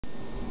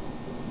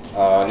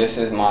This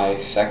is my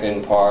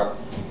second part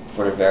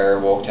for the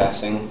variable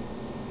testing.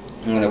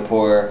 I'm going to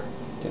pour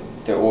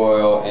the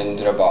oil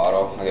into the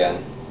bottle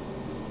again.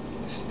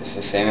 It's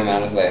the same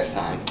amount as last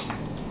time.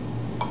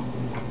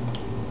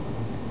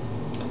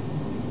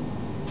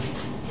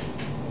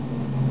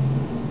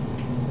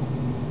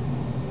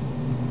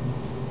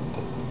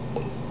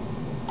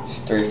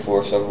 It's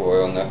 3/4 of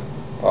oil in the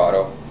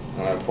bottle. I'm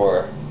going to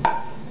pour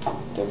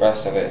the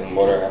rest of it in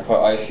water. I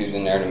put ice cubes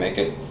in there to make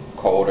it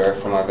colder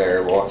for my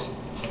variables.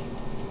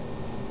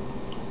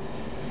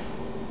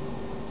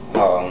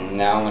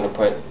 Now I'm going to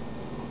put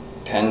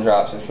 10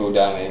 drops of food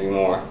down, maybe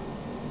more.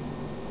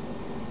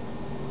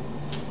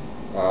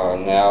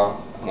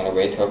 Now I'm going to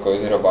wait till it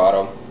goes to the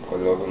bottom, put a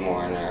little bit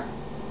more in there.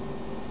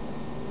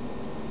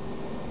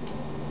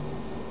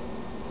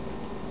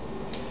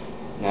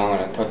 Now I'm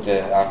going to put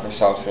the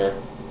Alka-Seltzer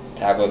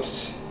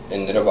tablets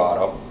into the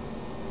bottle,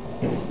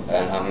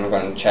 and I'm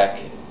going to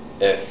check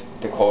if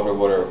the colder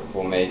water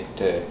will make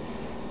the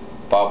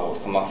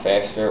bubbles come up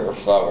faster or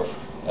slower.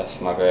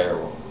 That's my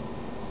variable.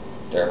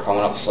 They're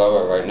coming up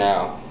slower right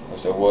now,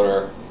 because the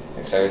water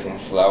makes everything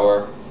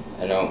slower,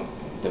 and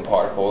the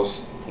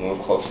particles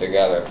move close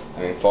together,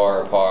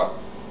 far apart,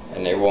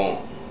 and they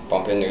won't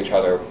bump into each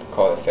other,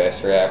 cause a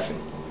fast reaction.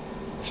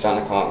 They're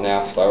starting to come up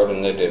now slower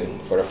than they did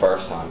for the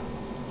first time.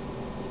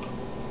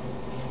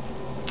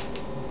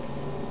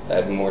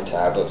 Add more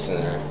tablets in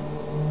there.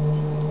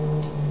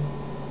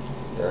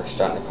 They're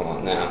starting to come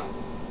up now.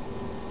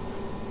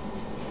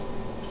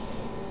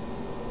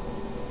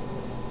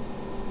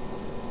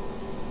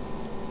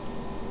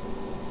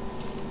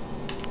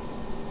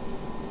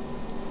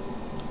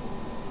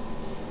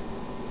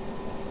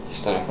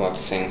 Starting to come up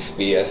the same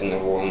speed as in the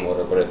warm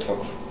water, but it took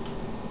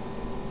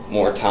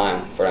more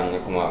time for them to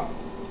come up.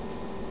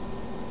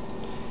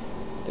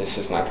 This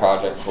is my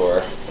project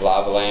for the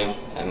lava lamp,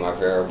 and my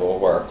variable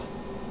worked.